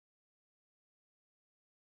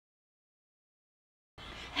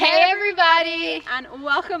everybody, and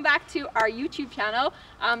welcome back to our YouTube channel.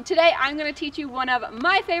 Today I'm going to teach you one of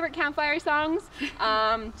my favorite campfire songs.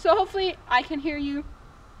 So hopefully I can hear you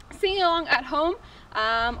singing along at home,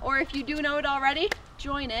 or if you do know it already,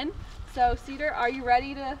 join in. So Cedar, are you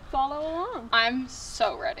ready to follow along? I'm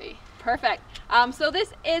so ready. Perfect. So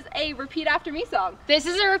this is a repeat after me song. This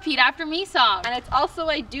is a repeat after me song. And it's also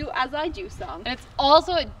a do as I do song. And it's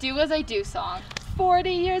also a do as I do song.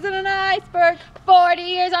 40 years on an iceberg. 40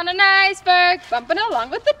 years on an iceberg. Bumping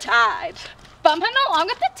along with the tide. Bumping along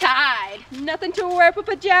with the tide. Nothing to wear but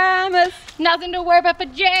pajamas. Nothing to wear but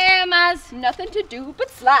pajamas. Nothing to do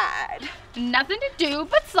but slide. Nothing to do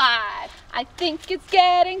but slide. I think it's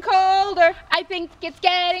getting colder. I think it's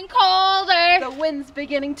getting colder. The wind's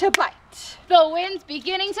beginning to bite. The wind's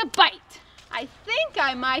beginning to bite. I think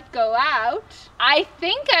I might go out. I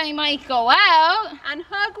think I might go out. And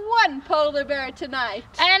hug one polar bear tonight.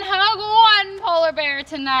 And hug one polar bear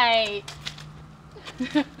tonight.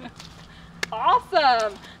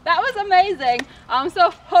 Awesome. That was amazing.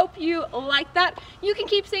 So hope you like that. You can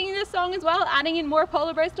keep singing this song as well, adding in more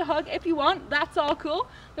polar bears to hug if you want. That's all cool.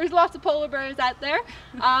 There's lots of polar bears out there.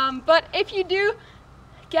 But if you do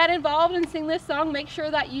get involved and sing this song, make sure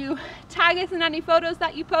that you tag us in any photos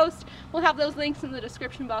that you post. We'll have those links in the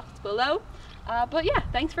description box below. But yeah,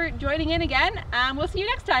 thanks for joining in again, and we'll see you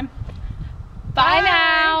next time. Bye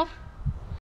now.